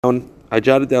I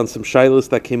jotted down some shilas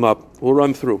that came up. We'll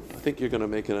run through. I think you're going to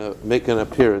make an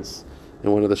appearance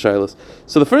in one of the shilas.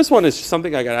 So the first one is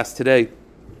something I got asked today.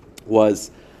 Was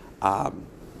I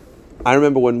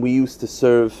remember when we used to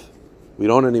serve. We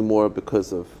don't anymore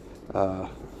because of I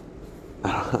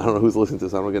don't know who's listening to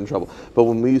this. I don't get in trouble. But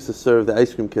when we used to serve the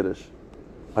ice cream kiddush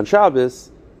on Shabbos,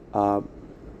 there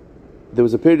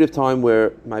was a period of time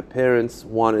where my parents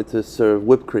wanted to serve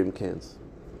whipped cream cans,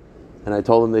 and I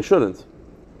told them they shouldn't.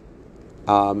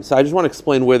 So I just want to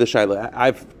explain where the shaila.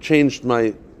 I've changed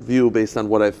my view based on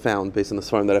what I've found, based on the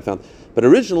svarim that I found. But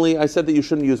originally, I said that you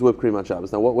shouldn't use whipped cream on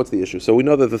Shabbos. Now, what's the issue? So we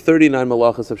know that the 39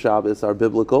 halachos of Shabbos are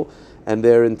biblical, and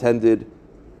they're intended.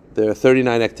 There are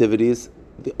 39 activities.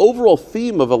 The overall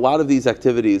theme of a lot of these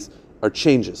activities are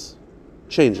changes.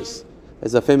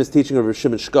 As a famous teaching of Rav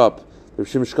Shimon Shkop, Rav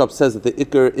Shimon Shkop says that the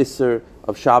issur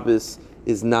of Shabbos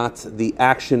is not the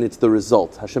action, it's the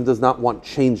result. Hashem does not want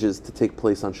changes to take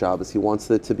place on Shabbos. He wants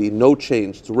there to be no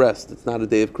change. It's rest. It's not a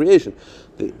day of creation.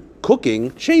 The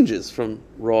cooking changes from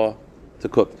raw to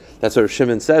cooked. That's what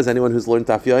Shimon says. Anyone who's learned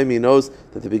Daf Yomi knows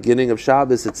that at the beginning of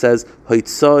Shabbos it says,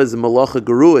 Haitzah is a malacha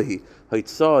geruahi.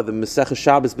 Haitzah, the Masechah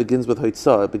Shabbos begins with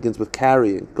Haitzah. It begins with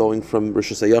carrying, going from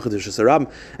Rosh Hashanah to Rosh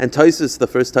Hashanah. And Taisus, the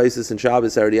first Taisus in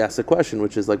Shabbos, already asked a question,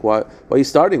 which is like, why are you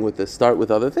starting with this? Start with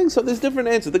other things. So there's different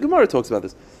answers. The Gemara talks about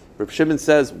this. Rav Shimon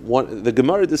says, the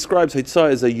Gemara describes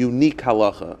Haitzah as a unique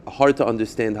halacha, a hard to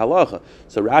understand halacha.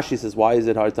 So Rashi says, why is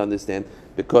it hard to understand?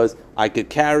 Because I could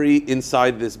carry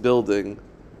inside this building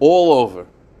all over,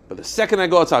 but the second I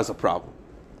go outside, it's a problem.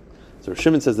 So Rav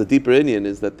Shimon says the deeper Indian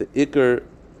is that the ikar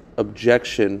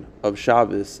objection of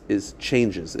Shabbos is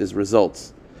changes, is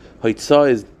results. Haitzah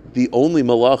is the only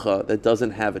malacha that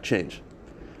doesn't have a change.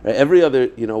 Right? Every other,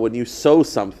 when you sew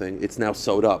something, it's now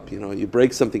sewed up. You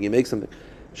break something, you make something.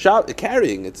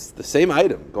 Carrying, it's the same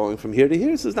item, going from here to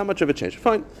here, so there's not much of a change.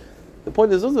 Fine. The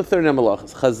point is, those are the 39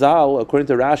 malachas. Chazal, according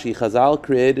to Rashi, Chazal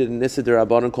created an issur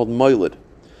drabbanun called moiled.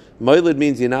 Moiled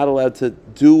means you're not allowed to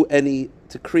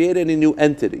create any new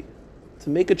entity. To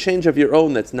make a change of your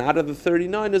own that's not of the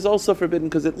 39 is also forbidden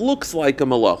because it looks like a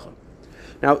malacha.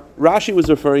 Now, Rashi was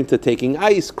referring to taking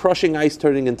ice, crushing ice,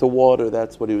 turning into water.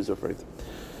 That's what he was referring to.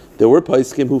 There were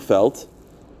poskim who felt,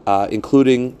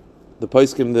 including the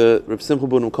poskim the Rav Simcha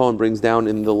ben Cohen brings down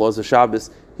in the Laws of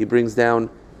Shabbos. He brings down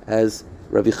as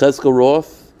Rav Yechezkel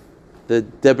Roth, the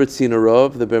Debretziner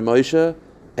Rav, the Ber Moshe,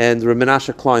 and Rav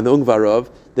Menashe Klein, the Ungvar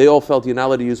Rav. They all felt you're not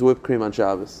allowed to use whipped cream on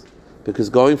Shabbos because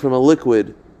going from a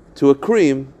liquid to a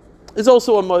cream is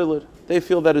also a moiled. They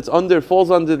feel that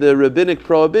falls under the rabbinic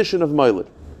prohibition of moiled.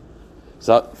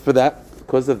 So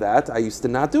because of that, I used to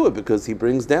not do it because he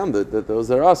brings down those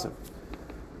that are awesome.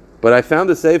 But I found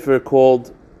a sefer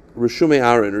called Rishumei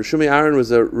Aaron. Rishumei Aaron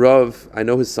was a Rav, I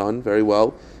know his son very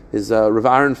well, is Rav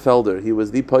Aaron Felder. He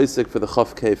was the posek for the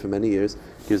Chaf K for many years.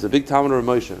 He was a big Talmud of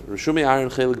Rav Moshe. Rishumei Aaron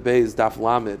Chelik Beis Daf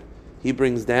Lamed. He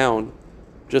brings down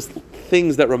just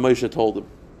things that Rav Moshe told him.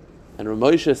 And Rav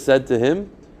Moshe said to him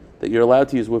that you're allowed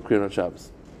to use whipped cream on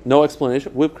Shabbos. No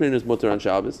explanation. Whipped cream is mutter on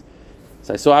Shabbos.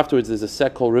 So I saw afterwards there's a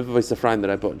set called Rivavos Ephraim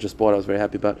that I just bought. I was very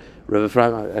happy about. Rav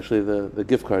Ephraim, actually the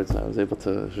gift cards I was able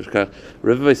to.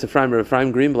 Rivavos Ephraim, Rav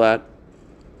Ephraim Greenblatt,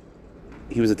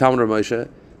 he was a Talmud of Moshe.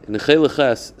 In the Chelek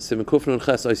Ches, Siman Kufnun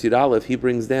Ches Ois Aleph, he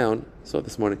brings down, I saw it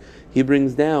this morning, he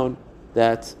brings down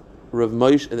that Rav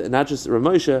Moshe, not just Rav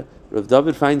Moshe, Rav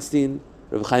David Feinstein,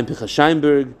 Rav Chaim Pinchas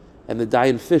Scheinberg, and the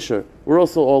Dayan Fisher were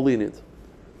also all lenient. So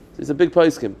it's a big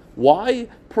poskim. Why?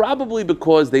 Probably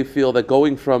because they feel that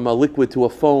going from a liquid to a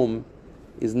foam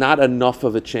is not enough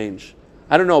of a change.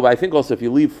 I don't know, but I think also if you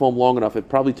leave foam long enough, it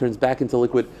probably turns back into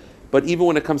liquid. But even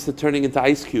when it comes to turning into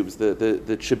ice cubes, the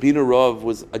Shabina Rav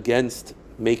was against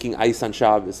making ice on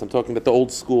Shabbos. I'm talking about the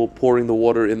old school pouring the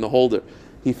water in the holder.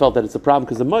 He felt that it's a problem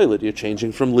because of moiled. You're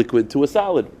changing from liquid to a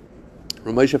solid.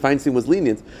 Rav Moshe Feinstein was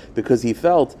lenient because he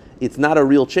felt it's not a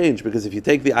real change, because if you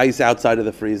take the ice outside of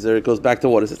the freezer, it goes back to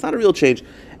water. So it's not a real change.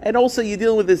 And also you're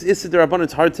dealing with this issur drabbanun,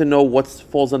 it's hard to know what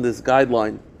falls on this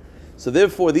guideline. So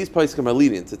therefore these poskim are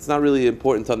lenient. It's not really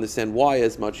important to understand why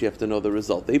as much, you have to know the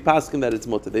result. They paskin that it's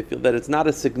mutter. They feel that it's not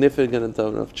a significant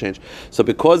enough change. So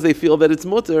because they feel that it's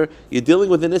mutter, you're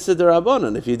dealing with an issur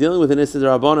drabbanun. If you're dealing with an issur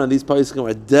drabbanun, these poskim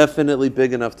are definitely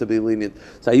big enough to be lenient.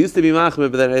 So I used to be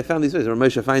machmir, but then I found these ways. Rav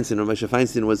Moshe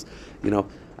Feinstein was,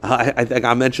 I think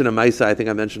I mentioned a Maisa, I think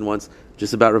I mentioned once,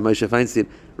 just about Rav Moshe Feinstein.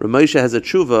 Rav Moshe has a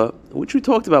tshuva, which we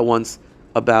talked about once,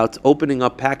 about opening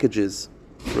up packages.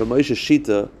 Rav Moshe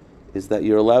Shita is that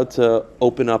you're allowed to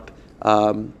open up,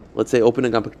 let's say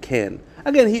opening up a can.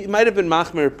 Again, he might have been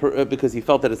machmer because he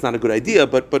felt that it's not a good idea,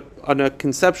 but on a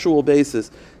conceptual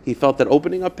basis, he felt that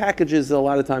opening up packages a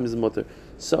lot of times is mutter.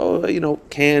 So,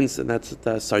 cans, and that's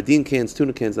sardine cans,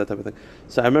 tuna cans, that type of thing.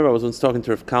 So I remember I was once talking to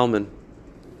Rav Kalman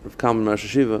Rosh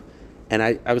Hashiva, and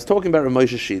I was talking about Rav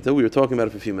Moshe Shita. We were talking about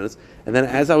it for a few minutes, and then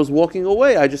as I was walking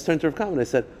away, I just turned to Rav Kalman and I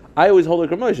said, I always hold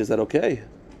like Rav Moshe. Is that okay?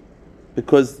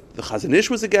 Because the Chazon Ish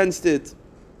was against it.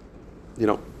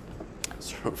 So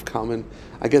Rav Kalman,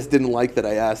 I guess, didn't like that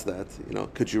I asked that.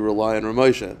 Could you rely on Rav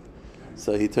Moshe?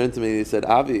 So he turned to me and he said,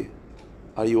 Avi,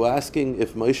 are you asking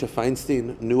if Moshe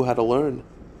Feinstein knew how to learn?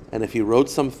 And if he wrote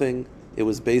something, it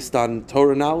was based on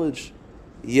Torah knowledge?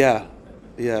 Yeah,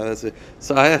 that's it.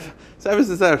 So ever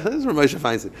since that, this is Rav Moshe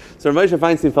Feinstein. So Rav Moshe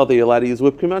Feinstein felt that you're allowed to use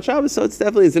whipped cream on Shabbos, so it's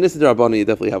an issur drabbanun, you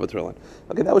definitely have a Torah line.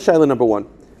 Okay, that was Shaila number 1. So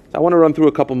I want to run through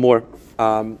a couple more.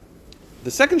 The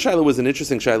second Shaila was an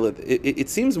interesting Shaila. It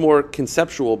seems more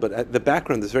conceptual, but the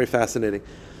background is very fascinating.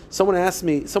 Someone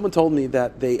told me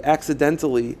that they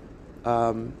accidentally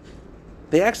did an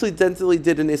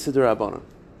issur drabbanun.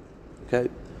 Okay?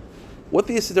 What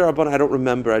the issur drabbanun, I don't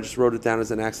remember. I just wrote it down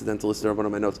as an accidental issur drabbanun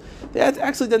in my notes. They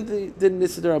accidentally did an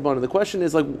issur drabbanun. The question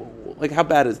is, like how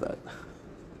bad is that?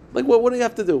 What do you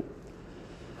have to do?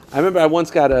 I remember I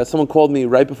once got someone called me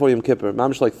right before Yom Kippur,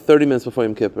 mamish like 30 minutes before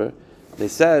Yom Kippur. They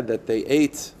said that they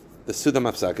ate the Sudam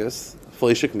Apsakis,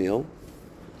 fleishik meal,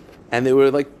 and they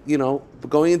were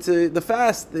going into the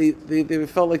fast. They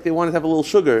felt like they wanted to have a little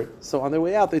sugar, so on their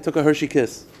way out they took a Hershey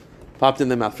Kiss, popped in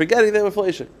their mouth, forgetting they were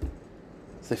fleishik.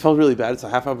 So they felt really bad. It's a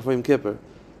half hour before Yom Kippur.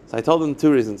 So I told them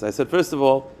 2 reasons. I said, first of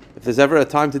all, if there's ever a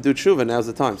time to do tshuva, now's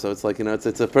the time. So it's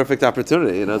it's a perfect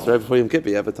opportunity. It's right before Yom Kippur,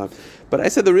 you have a time. But I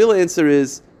said the real answer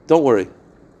is, don't worry.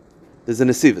 There's a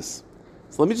nesivus.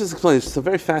 So let me just explain. It's just a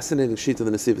very fascinating sheet of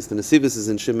the nesivus. The nesivus is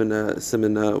in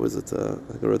Siman, was it? I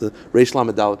wrote the Reish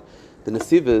Lamed Dalet. The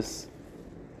nesivus,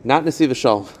 not nesivus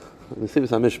shalom, nesivus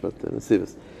hamishpat. The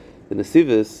nesivus. The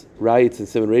nesivus writes in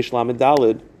Siman Reish Lamed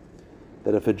Dalet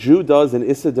that if a Jew does an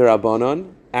issur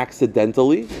drabbanun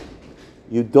accidentally,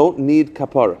 you don't need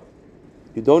kapara.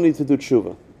 You don't need to do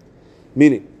tshuva.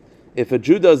 Meaning, if a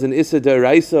Jew does an issur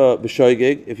d'oraisa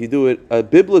b'shoigeg, if you do it a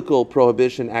biblical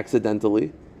prohibition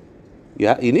accidentally,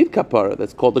 you need kapara.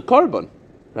 That's called the korban,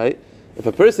 right? If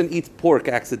a person eats pork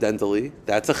accidentally,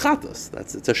 that's a chatos.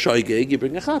 It's a shoigeg. You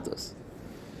bring a chatos.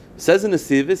 Says in the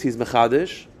Sivis, he's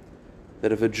mechadish,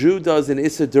 that if a Jew does an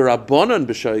issur d'rabbanan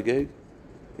b'shoigeg,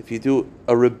 if you do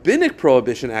a rabbinic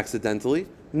prohibition accidentally,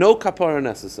 no kapara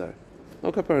necessary.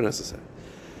 No kapara necessary.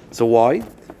 So why?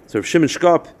 So Rav Shimon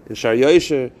Shkop in Shar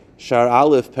Yosher, Shar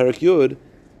Aleph, Perek Yud,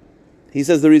 he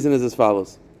says the reason is as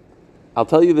follows. I'll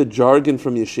tell you the jargon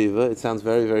from yeshiva. It sounds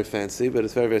very, very fancy, but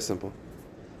it's very, very simple.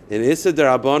 An issur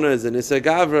d'rabbanun is an issur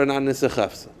gavra, not an issur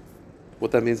chefsa.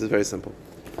 What that means is very simple.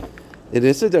 An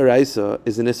issur d'oraisa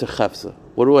is an issur chefsa.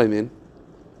 What do I mean?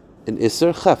 An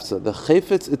issur chefsa. The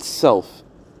chayfetz itself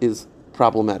is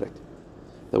problematic.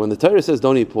 That when the Torah says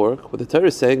don't eat pork, what the Torah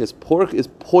is saying is pork is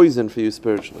poison for you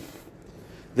spiritually.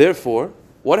 Therefore,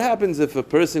 what happens if a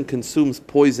person consumes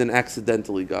poison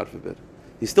accidentally, God forbid?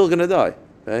 He's still going to die.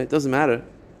 Right? It doesn't matter.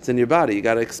 It's in your body. You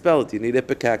got to expel it. You need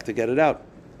ipikak to get it out.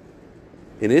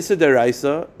 An issur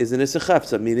d'oraisa is an issur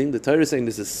chefsa, meaning the Torah is saying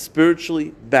this is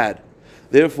spiritually bad.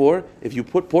 Therefore, if you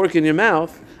put pork in your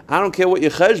mouth, I don't care what your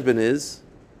cheshbon is,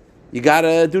 you got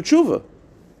to do tshuva.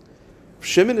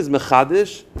 Shimon is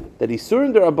mechadish that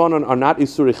issur d'rabbanan are not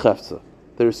issur chefsa.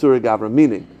 They're issur gavra,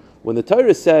 meaning when the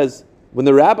Torah says, when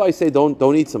the rabbis say don't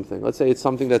eat something, let's say it's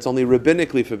something that's only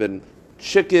rabbinically forbidden,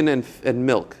 chicken and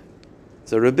milk.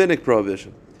 It's a rabbinic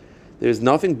prohibition. There's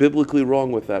nothing biblically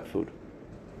wrong with that food.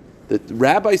 The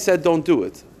rabbi said don't do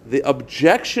it. The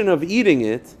objection of eating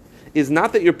it is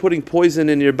not that you're putting poison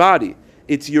in your body.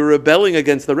 It's you're rebelling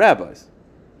against the rabbis.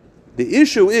 The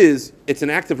issue is it's an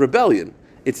act of rebellion.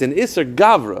 It's an issur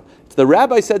gavra. If the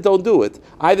rabbi said don't do it,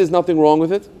 there's nothing wrong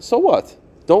with it, so what?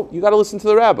 You got to listen to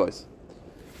the rabbis.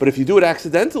 But if you do it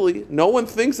accidentally, no one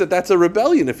thinks that that's a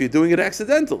rebellion if you're doing it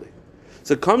accidentally.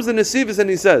 So comes the Nesivus and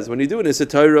he says, when you do an issur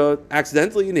Torah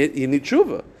accidentally, you need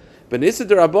tshuva. But an issur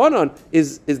d'rabbanan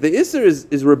is the issur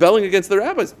is rebelling against the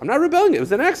rabbis. I'm not rebelling; it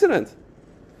was an accident.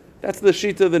 That's the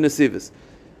shita of the Nesivus.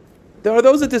 There are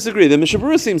those that disagree. The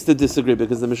Mishabura seems to disagree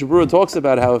because the Mishabura talks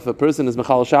about how if a person is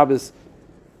mechal Shabbos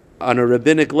on a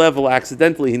rabbinic level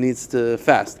accidentally, he needs to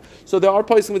fast. So there are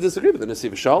places that disagree, but the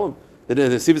Nesivus Shalom, the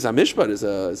Nesivus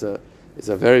HaMishpat is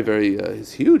a very, very,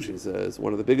 he's huge. He's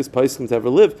one of the biggest poskim to ever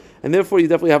live, and therefore you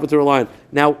definitely have it to rely on.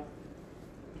 Now,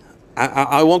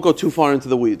 I won't go too far into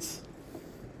the weeds,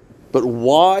 but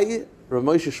why Rav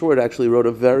Moshe Short actually wrote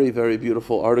a very, very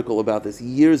beautiful article about this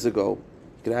years ago.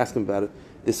 You could ask him about it.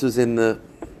 This was in the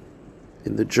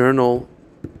journal.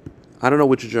 I don't know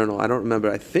which journal. I don't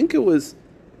remember. I think it was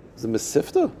a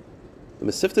Mesifta. The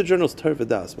Mesivta journal is Torah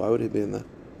V'das. Why would he be in that?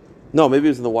 No, maybe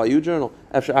it was in the YU journal.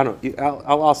 Actually, I don't know.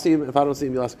 I'll see him. If I don't see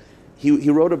him, you'll ask.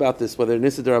 He wrote about this, whether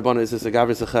Nisa Drabbanun is this a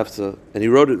Gavris Chefza, and he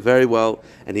wrote it very well.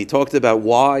 And he talked about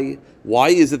why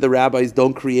is it the rabbis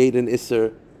don't create an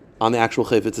issur on the actual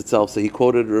chayfetz itself. So he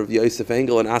quoted Rav Yosef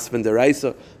Engel and Asvan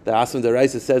Deraisa. The Asvan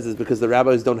Deraisa says is because the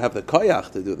rabbis don't have the koyach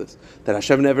to do this. That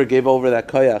Hashem never gave over that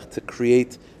koyach to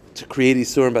create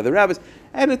isurim by the rabbis.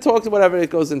 And it talks whatever it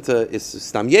goes into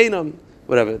stam yenam,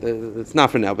 whatever. It's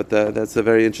not for now, but that's a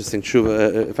very interesting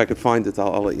tshuva. If I could find it,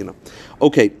 I'll let you know.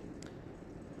 Okay,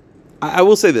 I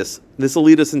will say this. This will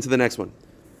lead us into the next one.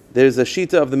 There's a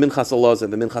shita of the Minchas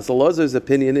Elazar. The Minchas Elazar's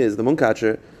opinion is the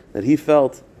Munkatcher that he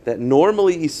felt that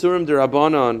normally isurim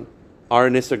drabbanun are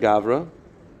an issur gavra.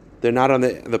 They're not on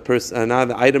the person. Not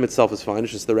the item itself is fine.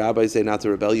 It's just the rabbis say not to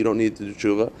rebel. You don't need to do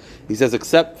tshuva. He says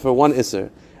except for one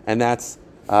issur, and that's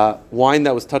wine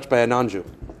that was touched by a non-Jew.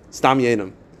 Stam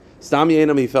yenam. Stam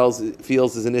yenam he feels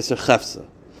is an issur chefsa.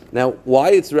 Now,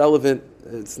 why it's relevant?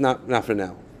 It's not for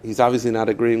now. He's obviously not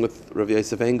agreeing with Rav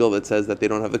Yosef Engel that says that they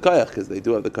don't have the koyach because they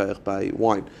do have the koyach by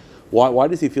wine. Why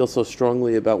does he feel so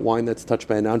strongly about wine that's touched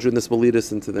by a non-Jew? And this will lead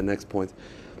us into the next point.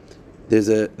 There's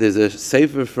a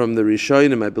sefer from the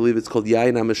Rishonim, I believe it's called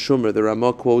Yain HaMeshumer. The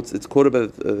Ramah quotes, it's quoted by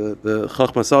the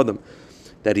Chachmas Adam,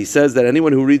 that he says that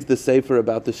anyone who reads the sefer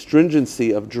about the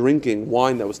stringency of drinking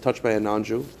wine that was touched by a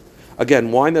non-Jew,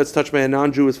 again, wine that's touched by a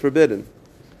non-Jew is forbidden.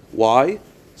 Why?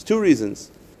 It's two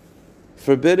reasons.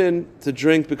 Forbidden to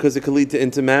drink because it could lead to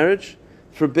intermarriage.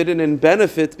 Forbidden in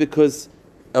benefit because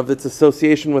of its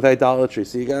association with idolatry.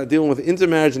 So you got to deal with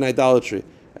intermarriage and idolatry.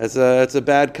 It's a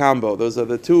bad combo. Those are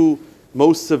the two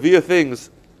most severe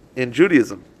things in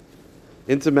Judaism.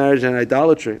 Intermarriage and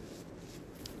idolatry.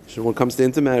 So when it comes to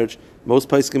intermarriage, most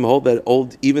poskim hold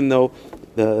that even though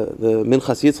the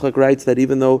Minchas Yitzchak writes that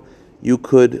even though you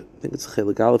could, I think it's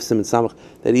Chelik Aleph Siman Samach,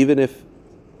 that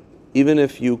even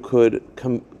if you could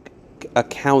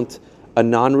account a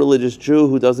non-religious Jew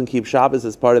who doesn't keep Shabbos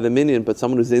as part of the minyan, but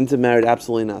someone who's intermarried,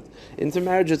 absolutely not.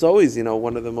 Intermarriage is always,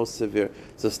 one of the most severe.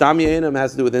 So Stam Yenim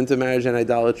has to do with intermarriage and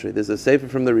idolatry. There's a sefer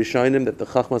from the Rishonim that the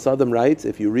Chachmas Adam writes.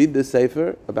 If you read this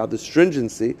sefer about the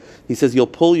stringency, he says you'll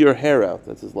pull your hair out.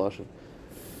 That's his lashon.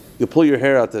 You'll pull your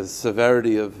hair out. The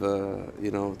severity of,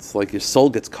 it's like your soul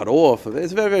gets cut off.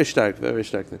 It's very, very stark, very, very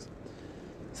stark things.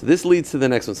 So this leads to the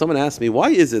next one. Someone asked me,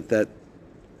 why is it that,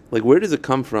 where does it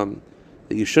come from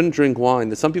that you shouldn't drink wine,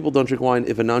 that some people don't drink wine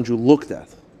if a non-Jew looked at?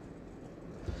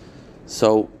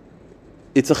 So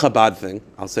it's a Chabad thing,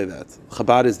 I'll say that.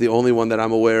 Chabad is the only one that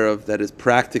I'm aware of that is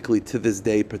practically to this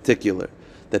day particular,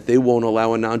 that they won't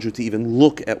allow a non-Jew to even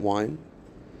look at wine.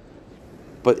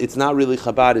 But it's not really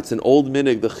Chabad, it's an old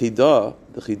minig, the Chidah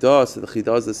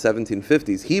is the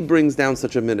 1750s. He brings down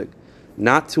such a minig,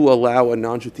 not to allow a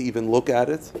non-Jew to even look at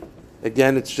it.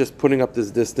 Again, it's just putting up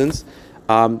this distance.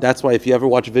 That's why if you ever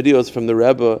watch videos from the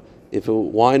Rebbe, if the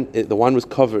wine was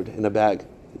covered in a bag,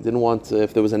 he didn't want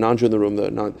if there was a non-Jew in the room,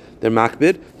 they're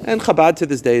makbid, and Chabad to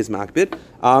this day is makbid.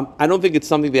 I don't think it's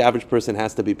something the average person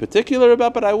has to be particular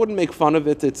about, but I wouldn't make fun of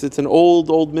it. It's an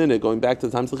old minute going back to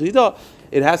the times of Chidah.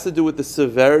 It has to do with the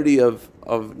severity of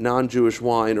non-Jewish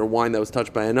wine or wine that was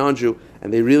touched by a non-Jew,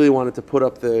 and they really wanted to put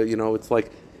up it's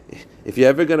like if you're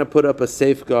ever going to put up a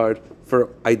safeguard for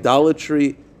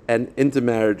idolatry and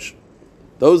intermarriage,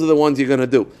 those are the ones you're going to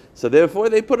do. So therefore,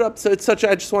 they put it up. So it's such.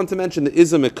 I just want to mention the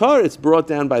Izam Ikar. It's brought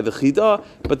down by the Chidah,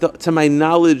 but to my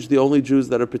knowledge, the only Jews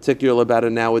that are particular about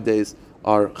it nowadays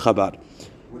are Chabad.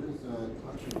 What is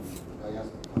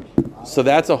touching? So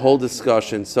that's a whole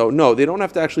discussion. So no, they don't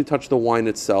have to actually touch the wine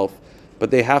itself,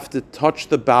 but they have to touch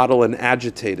the bottle and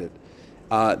agitate it.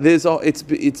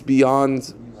 It's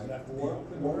beyond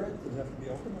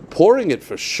pouring it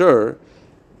for sure.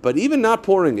 But even not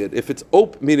pouring it, if it's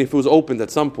open, meaning if it was opened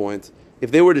at some point, if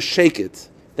they were to shake it,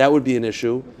 that would be an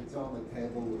issue. If it's on the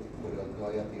table with a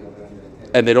guy at the other end of the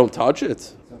table, and they don't touch it.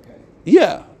 it's okay.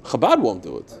 Yeah, Chabad won't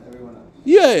do it. But everyone else.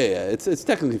 Yeah. It's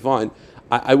technically fine.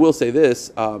 I will say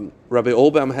this: Rabbi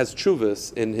Olbaum has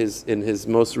tshuvas in his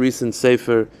most recent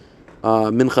sefer,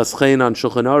 Minchas Chein on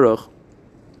Shulchan Aruch.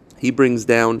 He brings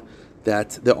down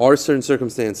that there are certain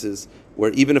circumstances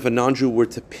where even if a non-Jew were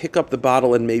to pick up the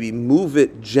bottle and maybe move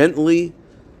it gently,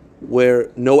 where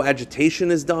no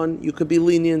agitation is done, you could be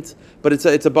lenient. But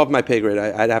it's above my pay grade.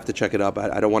 I'd have to check it up.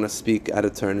 I don't want to speak out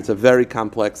of turn. It's a very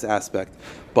complex aspect.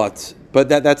 But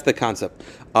that's the concept.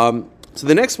 So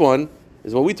the next one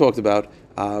is what we talked about,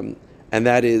 and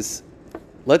that is,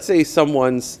 let's say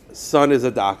someone's son is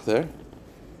a doctor,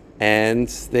 and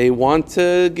they want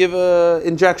to give an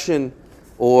injection,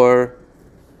 or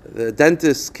the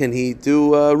dentist, can he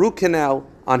do a root canal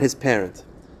on his parent?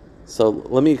 So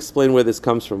let me explain where this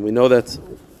comes from. We know that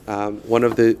one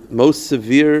of the most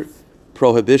severe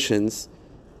prohibitions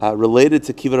related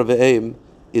to kibbur ve'em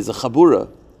is a chabura,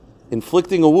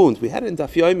 inflicting a wound. We had it in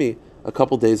Daf Yomi a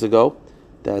couple days ago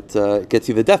that gets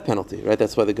you the death penalty, right?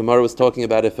 That's why the Gemara was talking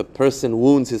about if a person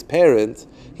wounds his parent,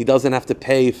 he doesn't have to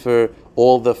pay for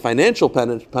all the financial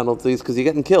penalties because he's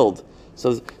getting killed.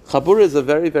 So chabura is a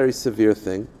very, very severe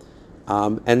thing,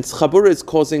 and chabura is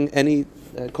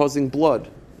causing blood,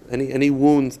 any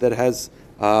wound that has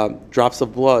drops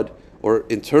of blood or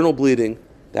internal bleeding,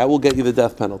 that will get you the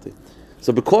death penalty.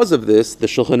 So because of this, the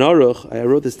Shulchan Aruch, I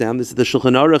wrote this down, this is the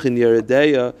Shulchan Aruch in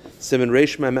Yeredeya, Siman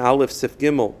Reish Mem Aleph Sif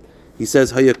Gimel. He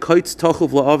says, Hayakaitz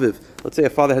Tachuv La'aviv. Let's say a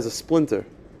father has a splinter.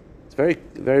 It's very,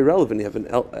 very relevant. You have an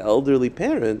elderly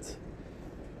parent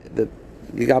that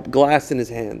you got glass in his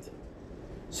hand.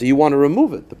 So you want to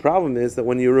remove it. The problem is that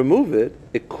when you remove it,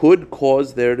 it could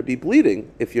cause there to be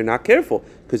bleeding if you're not careful,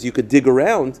 because you could dig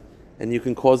around and you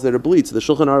can cause there to bleed. So the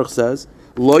Shulchan Aruch says,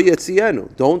 Lo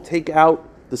Yetzienu, don't take out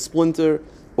the splinter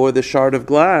or the shard of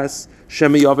glass,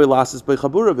 Shema Yaver Lasses by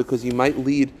Chabura, because you might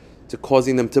lead to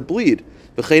causing them to bleed.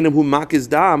 And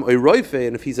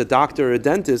if he's a doctor or a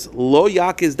dentist, Lo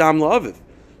Yakiz Dam La'aviv,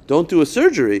 don't do a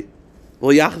surgery.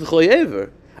 Lo Yachid Chloyever.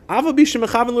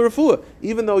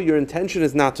 Even though your intention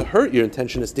is not to hurt, your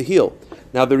intention is to heal.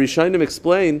 Now the Rishonim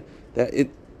explain that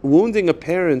wounding a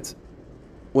parent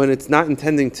when it's not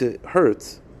intending to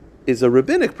hurt is a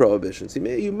rabbinic prohibition. So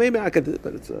you may not get it,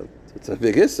 but it's a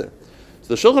big issur. So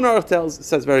the Shulchan Aruch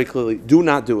says very clearly, do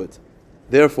not do it.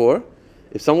 Therefore,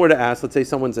 if someone were to ask, let's say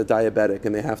someone's a diabetic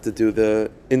and they have to do the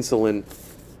insulin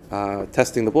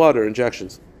testing the blood or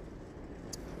injections,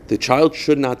 the child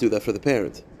should not do that for the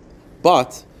parent.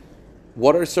 But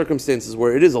what are circumstances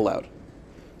where it is allowed?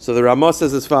 So the Ramah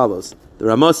says as follows. The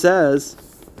Ramah says,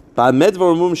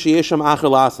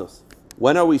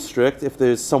 when are we strict? If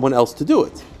there's someone else to do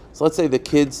it. So let's say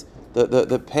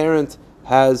the parent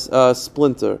has a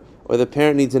splinter, or the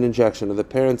parent needs an injection, or the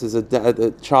parent is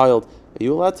a child. Are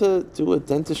you allowed to do a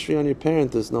dentistry on your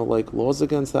parent? There's no laws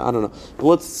against that? I don't know. But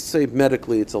let's say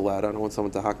medically it's allowed. I don't want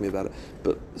someone to hack me about it.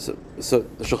 But so the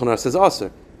Shulchan Aruch says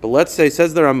Asser. But let's say,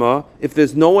 says the Ramah, if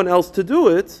there's no one else to do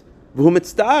it, and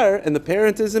the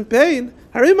parent is in pain,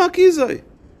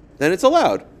 then it's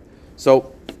allowed.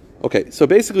 So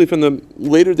basically from the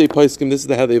later day poskim, this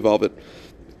is how they evolve it.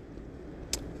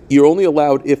 You're only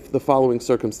allowed if the following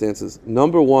circumstances.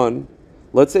 Number one,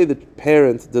 let's say the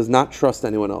parent does not trust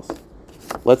anyone else.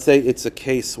 Let's say it's a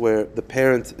case where the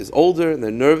parent is older and they're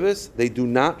nervous. They do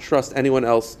not trust anyone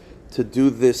else to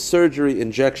do this surgery,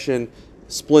 injection,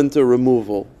 splinter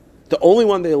removal. The only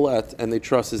one they let and they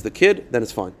trust is the kid, then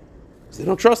it's fine. Because they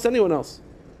don't trust anyone else.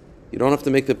 You don't have to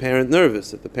make the parent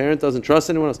nervous. If the parent doesn't trust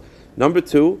anyone else. Number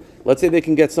two, let's say they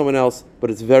can get someone else,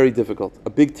 but it's very difficult. A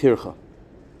big tircha.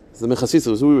 It's the mechasisa,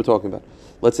 was who we were talking about.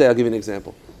 Let's say, I'll give you an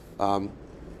example.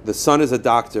 The son is a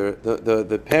doctor.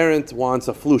 The parent wants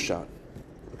a flu shot.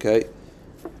 Okay?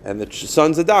 And the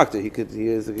son's a doctor. He could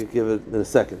give it in a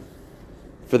second.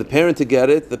 For the parent to get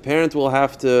it, the parent will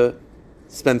have to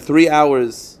spend 3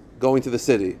 hours going to the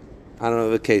city. I don't know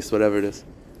the case, whatever it is.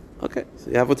 Okay, so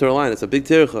you have what's her line. It's a big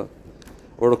tircha.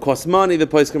 Or it'll cost money, the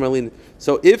poskim are leaning.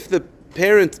 So if the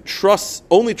parent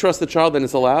only trusts the child, then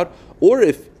it's allowed. Or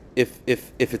if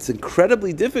it's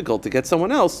incredibly difficult to get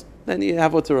someone else, then you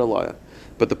have what to rely on.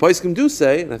 But the poskim do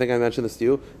say, and I think I mentioned this to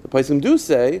you, the poskim do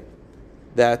say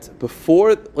that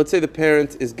before, let's say the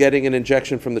parent is getting an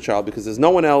injection from the child because there's no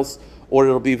one else, or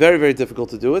it'll be very, very difficult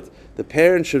to do it, the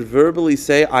parent should verbally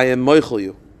say, I am moichel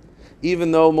you.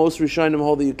 Even though most Rishonim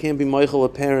hold that you can't be moichel a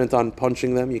parent on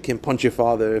punching them, you can't punch your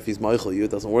father if he's moichel you,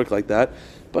 it doesn't work like that.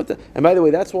 And by the way,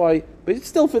 that's why, but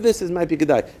still for this, it might be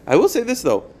kedai. I will say this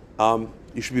though,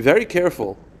 you should be very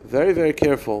careful, very, very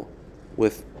careful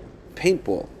with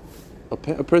paintball.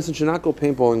 A person should not go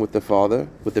paintballing with the father,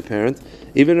 with the parent,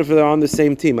 even if they're on the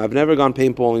same team. I've never gone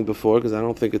paintballing before because I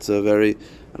don't think it's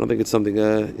something,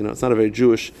 it's not a very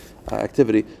Jewish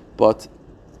activity. But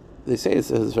they say it's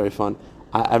very fun.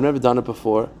 I've never done it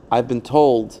before. I've been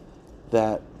told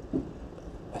that,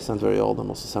 I sound very old, I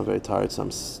also sound very tired, so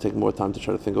I'm taking more time to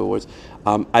try to think of words.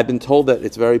 I've been told that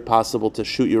it's very possible to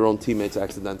shoot your own teammates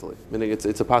accidentally. Meaning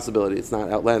it's a possibility, it's not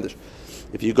outlandish.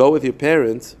 If you go with your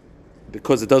parents,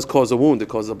 because it does cause a wound, it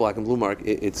causes a black and blue mark.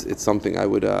 It's something I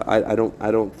would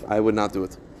I would not do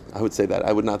it. I would say that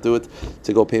I would not do it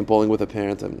to go paintballing with a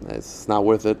parent. It's not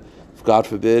worth it. God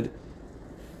forbid,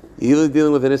 You're either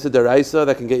dealing with an issur deraisa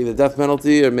that can get you the death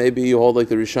penalty, or maybe you hold like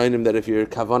the Rishonim that if your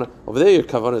kavana over there, your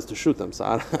kavana is to shoot them. So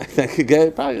I could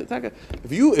get probably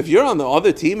if you're on the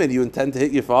other team and you intend to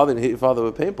hit your father and hit your father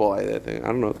with paintball, I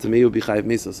don't know. To me, it would be chayiv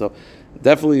misa. So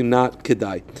definitely not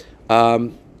kedai.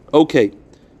 Okay,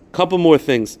 couple more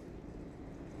things.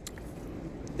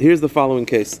 Here's the following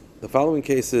case. The following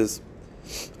case is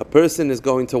a person is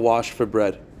going to wash for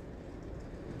bread,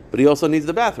 but he also needs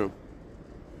the bathroom.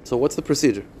 So what's the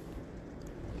procedure?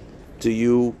 Do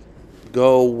you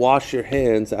go wash your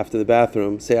hands after the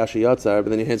bathroom, say asher yatzar,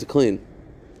 but then your hands are clean? Do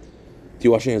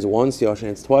you wash your hands once? Do you wash your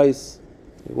hands twice?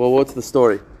 Well, what's the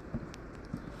story?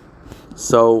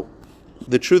 So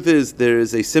the truth is there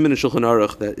is a siman in Shulchan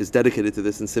Aruch that is dedicated to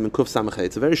this in siman Kuf Samachay.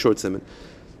 It's a very short siman.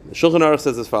 The Shulchan Aruch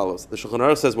says as follows. The Shulchan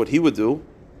Aruch says what he would do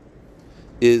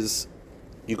is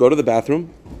you go to the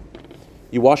bathroom,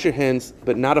 you wash your hands,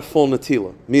 but not a full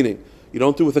natila, meaning you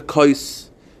don't do with a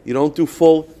kais, you don't do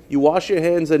full. You wash your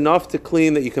hands enough to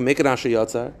clean that you can make an asher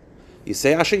yatzar. You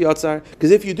say asher yatzar, because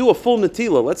if you do a full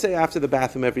natila, let's say after the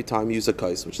bathroom every time you use a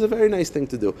kais, which is a very nice thing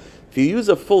to do. If you use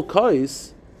a full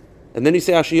kais, and then you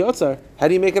say asher yatzar, how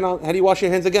do you wash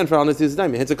your hands again for al netilas yadayim?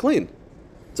 Your hands are clean.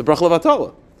 It's a bracha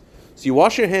levatala. So you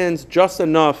wash your hands just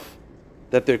enough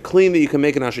that they're clean that you can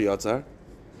make an asher yatzar.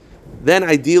 Then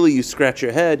ideally you scratch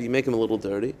your head, you make them a little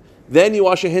dirty. Then you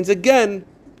wash your hands again,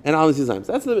 and al netilas yadayim.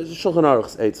 That's the Shulchan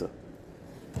Aruch's eitzah.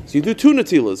 So you do two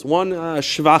natilas, one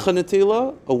shvacha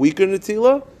natila, a weaker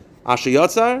natila, asher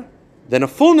yatzar, then a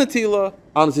full natila,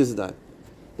 al netilas yadayim.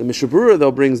 The Mishnah Berurah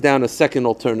though brings down a second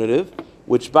alternative,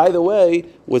 which by the way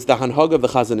was the hanhag of the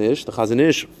Chazon Ish. The Chazon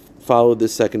Ish followed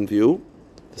this second view,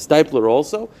 the Stipler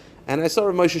also, and I saw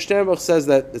Rav Moshe Sternbuch says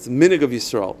that it's minig of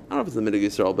Yisrael. I don't know if it's the minig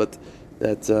of Yisrael, but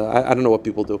that I don't know what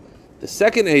people do. The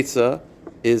second eitzah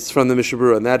is from the Mishnah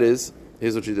Berurah, and that is,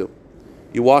 here's what you do.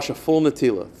 You wash a full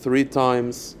natila 3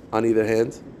 times on either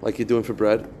hand, like you're doing for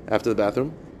bread after the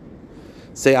bathroom.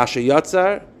 Say asher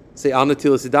yatzar, say al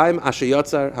netilas yadayim, asher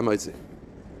yatzar hamaitzi.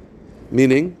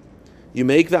 Meaning, you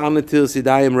make the al netilas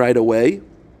yadayim right away,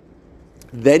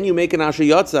 then you make an asher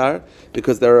yatzar,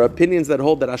 because there are opinions that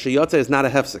hold that asher yatzar is not a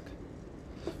hefsek.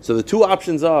 So the two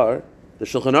options are, the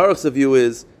Shulchan Aruch's view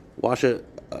is, wash a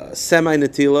semi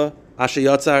natila, asher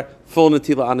yatzar, full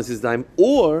natila, al netilas yadayim,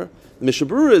 or the Mishnah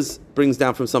Berurah brings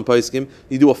down from some poskim,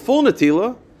 you do a full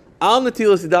natila, al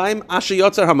netilas yadayim, asher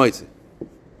yatzar hamaitzi.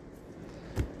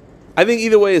 I think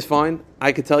either way is fine.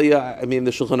 I could tell you, I mean,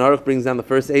 the Shulchan Aruch brings down the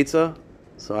first eitzah,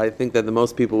 so I think that the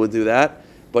most people would do that.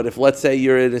 But if, let's say,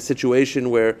 you're in a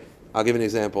situation where, I'll give you an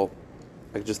example.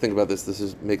 I could just think about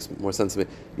this. Makes more sense to me.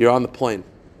 You're on the plane,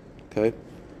 okay?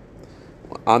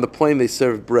 On the plane, they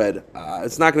serve bread.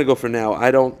 It's not going to go for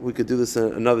now. We could do this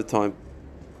another time.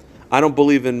 I don't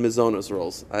believe in mizonos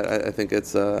rolls. I think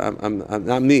it's, I'm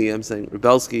not me. I'm saying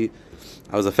Rebelsky.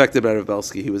 I was affected by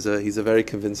Rebelsky. He's a very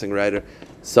convincing writer.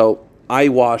 So I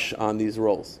wash on these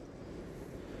rolls.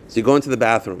 So you go into the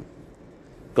bathroom.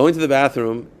 Going to the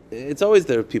bathroom, it's always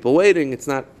there. People waiting. It's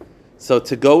not. So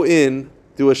to go in,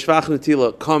 do a shvach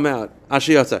natila, come out,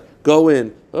 asher yatzar, go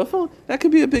in. That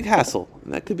could be a big hassle.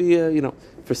 And that could be,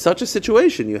 for such a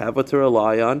situation, you have what to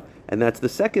rely on, and that's the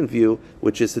second view,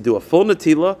 which is to do a full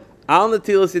natila, al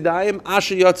netilas yadayim,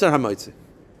 asher yatzar hamaitzi.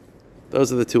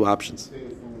 Those are the two options.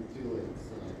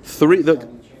 3,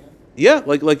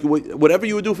 like whatever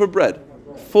you would do for bread,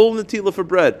 full natila for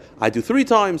bread. I do 3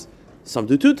 times. Some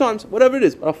do 2 times, whatever it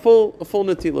is. A full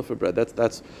natila for bread.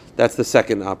 That's the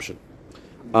second option.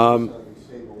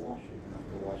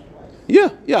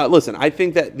 Yeah. Listen, I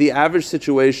think that the average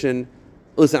situation.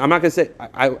 Listen, I'm not going to say.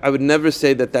 I would never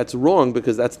say that that's wrong,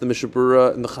 because that's the Mishnah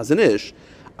Berurah and the Chazon Ish.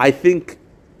 I think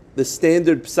the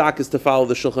standard psak is to follow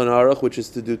the Shulchan Aruch, which is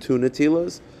to do 2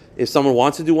 natilas. If someone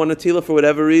wants to do 1 natila for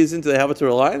whatever reason, do they have it to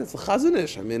rely on? It's the Chazon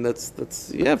Ish. I mean,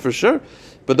 that's yeah, for sure.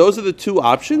 But those are the 2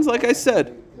 options, like I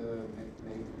said.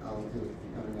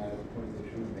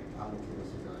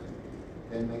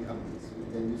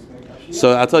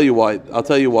 So I'll tell you why. I'll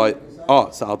tell you why.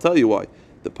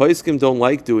 The poskim don't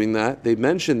like doing that. They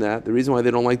mention that. The reason why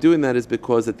they don't like doing that is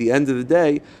because at the end of the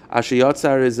day, asher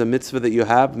yatzar is a mitzvah that you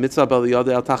have, mitzvah b'al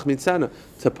yadei al tachmitzana.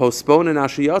 To postpone an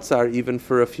asher yatzar even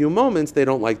for a few moments, they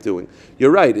don't like doing.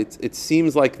 You're right. It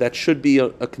seems like that should be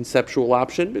a conceptual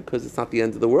option, because it's not the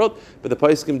end of the world. But the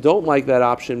poskim don't like that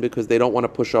option because they don't want to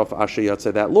push off asher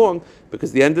yatzar that long. Because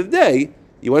at the end of the day,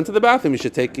 you went to the bathroom, you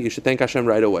should thank Hashem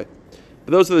right away.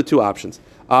 But those are the 2 options.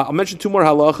 I'll mention 2 more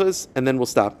halachas, and then we'll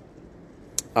stop.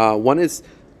 One is,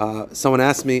 someone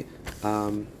asked me,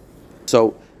 the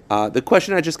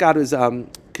question I just got is,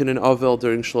 can an ovel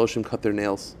during shloshim cut their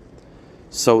nails?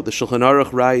 So the Shulchan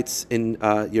Aruch writes in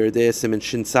Yeridei Sim and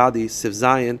Shin Tzadi, Siv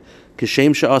Zayin,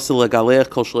 Kishem she'asa legalech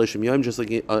kol shloshim yom, just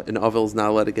like an ovel is not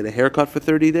allowed to get a haircut for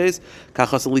 30 days.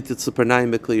 Kachas alitit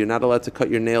tzipernayim b'kli, you're not allowed to cut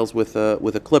your nails with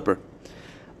a clipper.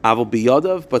 Aval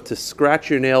biyadav, but to scratch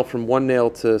your nail from one nail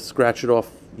to scratch it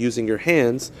off using your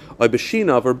hands, or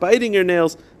b'shinav, or biting your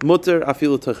nails, mutter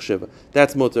afilu Teshuva.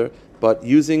 That's mutter, but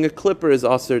using a clipper is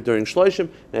also during shloshim.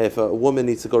 Now, if a woman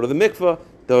needs to go to the mikveh,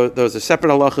 those are separate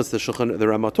halachas. The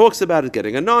Rama talks about it.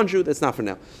 Getting a non-Jew, that's not for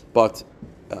now. But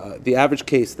the average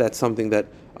case, that's something that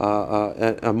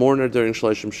a mourner during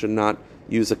shloshim should not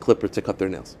use a clipper to cut their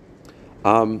nails.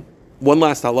 One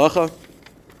last halacha,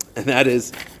 and that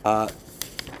is,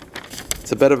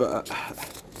 it's a bit of a,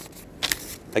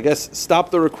 I guess,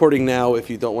 stop the recording now if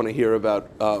you don't want to hear about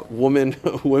women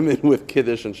with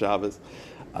kiddush and Shabbos.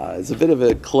 It's a bit of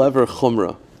a clever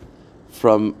chumrah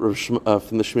from the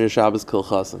Shmir Shabbos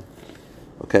Kilchasan.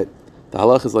 Okay, the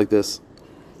halach is like this.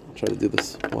 I'll try to do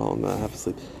this while I'm half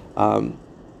asleep. The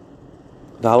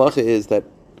halacha is that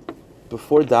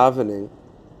before davening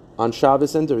on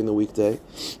Shabbos and during the weekday,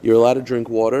 you're allowed to drink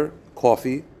water,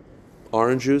 coffee,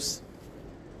 orange juice.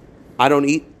 I don't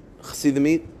eat chassidim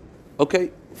meat.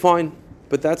 Okay, fine,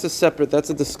 but that's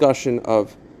a discussion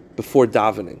of before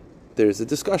davening. There's a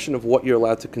discussion of what you're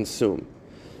allowed to consume.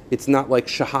 It's not like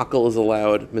shahakal is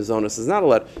allowed, mizonos is not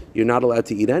allowed. You're not allowed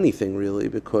to eat anything, really,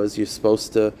 because you're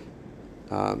supposed to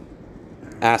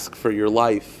ask for your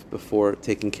life before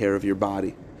taking care of your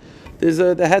body. There's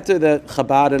the heter that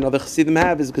Chabad and other Chassidim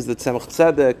have is because the Tzemach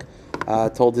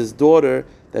Tzedek told his daughter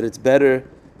that it's better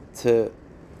to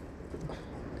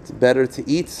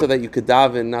eat so that you could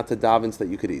daven, not to daven so that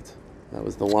you could eat. That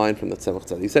was the line from the Tzemach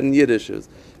Tzedek. He said in Yiddish, it was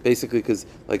basically because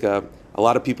a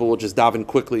lot of people will just daven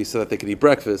quickly so that they could eat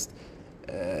breakfast.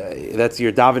 That's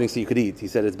your davening so you could eat. He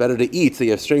said it's better to eat so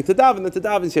you have strength to daven than to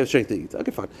daven so you have strength to eat.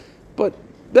 Okay, fine. But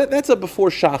that's a before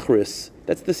Shacharis.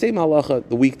 That's the same halacha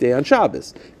the weekday on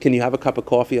Shabbos. Can you have a cup of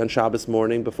coffee on Shabbos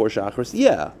morning before Shacharis?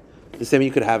 Yeah. The same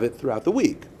you could have it throughout the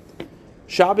week.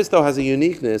 Shabbos, though, has a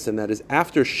uniqueness, and that is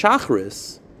after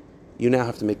Shacharis, you now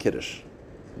have to make kiddush.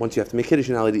 Once you have to make kiddush,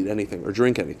 you're not allowed to eat anything or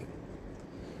drink anything.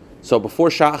 So before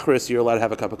Shacharis, you're allowed to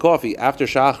have a cup of coffee. After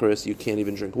Shacharis, you can't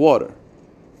even drink water.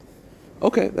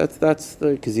 Okay, that's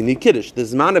because you need kiddush. The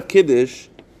zman of kiddush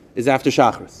is after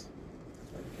Shacharis.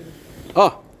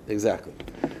 Oh, exactly.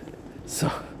 So,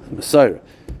 Messiah.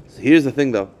 So here's the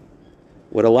thing, though.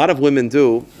 What a lot of women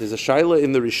do, there's a shaila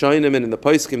in the Rishonim and in the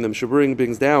Paiskim, the Mishaburim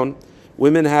brings down,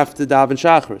 women have to daven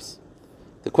Shacharis.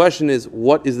 The question is,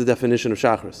 what is the definition of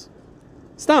Shacharis?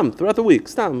 Stam, throughout the week.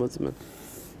 Stam,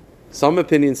 some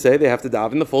opinions say they have to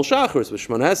daven the full Shacharis, with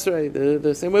Shmona Esrei,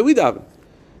 the same way we daven.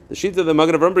 The Shita, the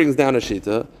Magen Avraham brings down a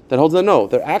Shita that holds that no,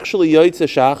 they're actually Yaitze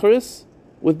Shacharis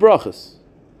with brachas.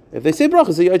 If they say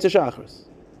brachas, they're Yaitze Shacharis.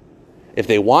 If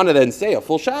they want to then say a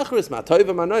full Shacharis,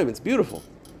 Ma'toiva Ma'noim, it's beautiful.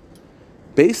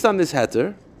 Based on this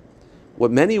heter,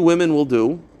 what many women will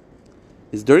do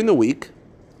is during the week,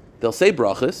 they'll say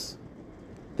brachas,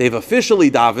 they've officially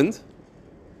davened,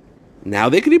 now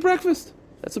they can eat breakfast.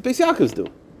 That's what Beis Yaakovs do.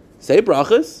 Say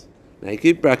brachas, now you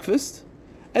can eat breakfast,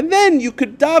 and then you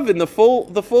could daven the full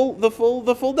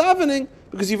davening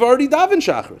because you've already davened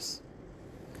Shacharis.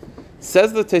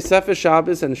 Says the Teshuva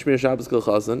Shabbos and Shmir Shabbos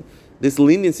Kilchasan, this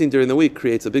leniency during the week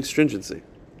creates a big stringency.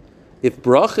 If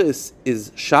brachas is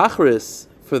Shacharis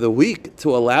for the week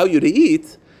to allow you to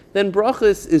eat, then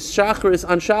brachas is Shacharis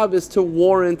on Shabbos to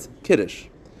warrant kiddush.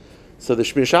 So the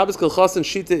Shmir Shabbos Kilchasan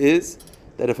Shita is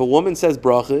that if a woman says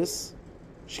brachas,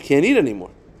 she can't eat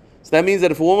anymore. So that means that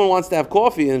if a woman wants to have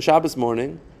coffee on Shabbos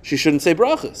morning, she shouldn't say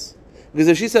brachas. Because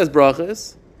if she says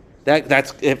brachas,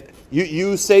 that's if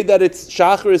you say that it's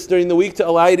Shacharis during the week to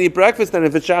allow you to eat breakfast, then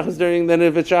if it's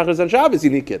Shacharis on Shabbos, you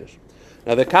need kiddush.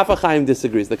 Now the Kaf HaChaim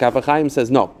disagrees. The Kaf HaChaim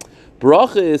says no.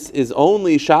 Brachas is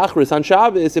only Shacharis on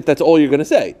Shabbos if that's all you're going to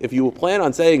say. If you plan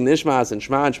on saying Nishmas and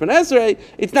Shema and Shemana Esrei,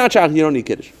 it's not Shacharis, you don't need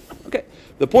kiddush. Okay.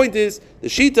 The point is, the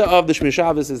Shita of the Shmir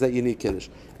Shabbos is that you need kiddush.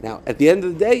 Now, at the end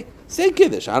of the day, say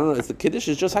kiddush. I don't know, the kiddush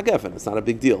is just hagefen. It's not a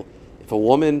big deal. If a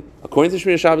woman, according to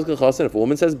Shmir Shabbos Kilchasan, if a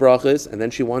woman says brachas and then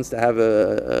she wants to have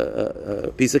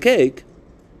a piece of cake,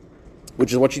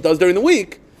 which is what she does during the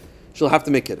week, she'll have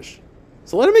to make kiddush.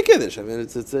 So let her make kiddush. I mean,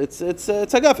 it's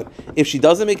hagefen. If she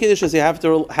doesn't make kiddush, does she have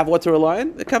to have what to rely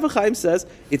on? The Kaf HaChaim says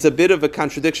it's a bit of a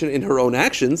contradiction in her own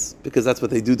actions because that's what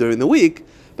they do during the week.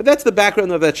 But that's the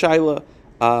background of that shaila.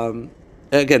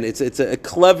 Again, it's a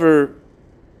clever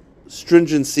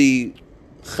stringency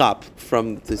chap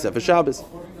from the Teshuva Shabbos.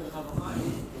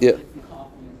 Yeah.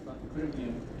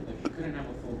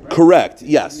 Correct.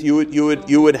 Yes, you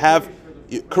would have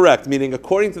Correct, meaning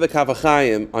according to the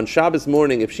Kavachayim, on Shabbos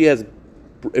morning, if she says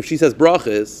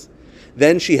brachas,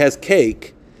 then she has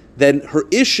cake, then her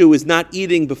issue is not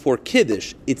eating before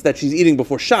kiddush, it's that she's eating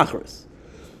before shacharis.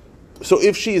 So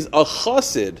if she's a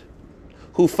chassid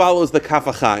who follows the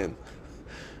Kavachayim,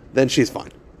 then she's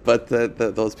fine. But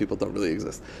those people don't really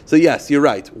exist. So yes, you're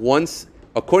right. Once,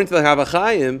 according to the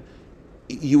Kavachayim,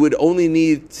 you would only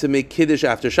need to make kiddush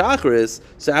after shacharis.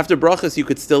 So after brachas, you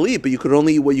could still eat, but you could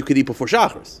only eat what you could eat before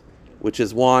shacharis, which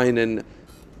is wine and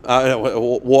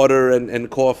water and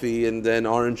coffee and then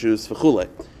orange juice for chule.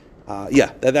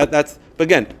 That's. But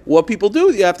again, what people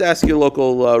do, you have to ask your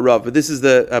local rav. But this is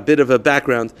a bit of a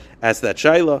background as to that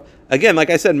shaila. Again, like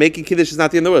I said, making kiddush is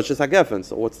not the end of the world. It's just hagefen.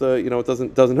 So what's the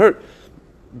it doesn't hurt.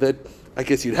 But I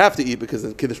guess you'd have to eat because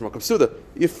in kiddush makam suda,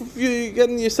 you're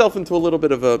getting yourself into a little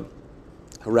bit of a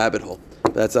rabbit hole.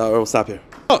 That's we'll stop here.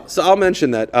 So I'll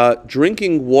mention that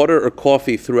drinking water or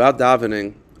coffee throughout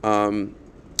davening, I'm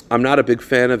not a big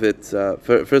fan of it.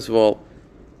 First of all,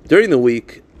 during the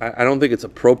week, I don't think it's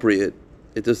appropriate.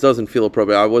 It just doesn't feel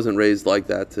appropriate. I wasn't raised like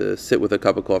that to sit with a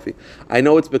cup of coffee. I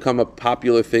know it's become a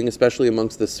popular thing, especially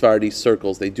amongst the Sephardi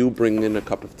circles. They do bring in a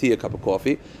cup of tea, a cup of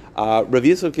coffee. Rav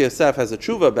Yitzchak Yosef has a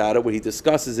tshuva about it where he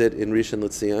discusses it in Rishon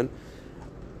LeZion.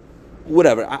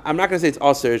 Whatever. I'm not going to say it's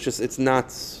issur. It's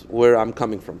not where I'm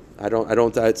coming from.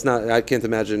 It's not. I can't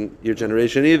imagine your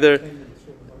generation either.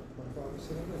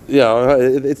 Yeah,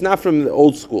 it's not from the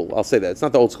old school. I'll say that it's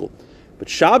not the old school. But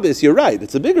Shabbos, you're right.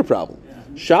 It's a bigger problem.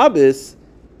 Shabbos,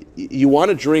 you want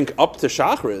to drink up to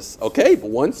shacharis, okay? But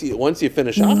once you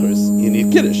finish shacharis, you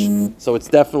need kiddush. So it's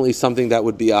definitely something that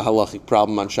would be a halachic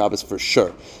problem on Shabbos for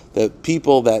sure. The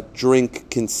people that drink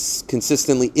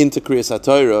consistently into Kriyas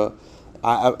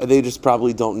HaTorah, they just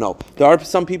probably don't know. There are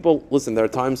some people, listen, there are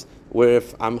times where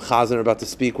if I'm chazan or about to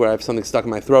speak where I have something stuck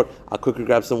in my throat, I'll quickly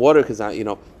grab some water because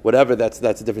whatever, that's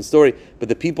a different story. But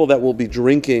the people that will be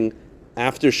drinking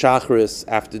after shacharis,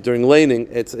 during laning,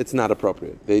 it's not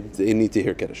appropriate. They need to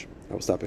hear kiddush. I will stop here.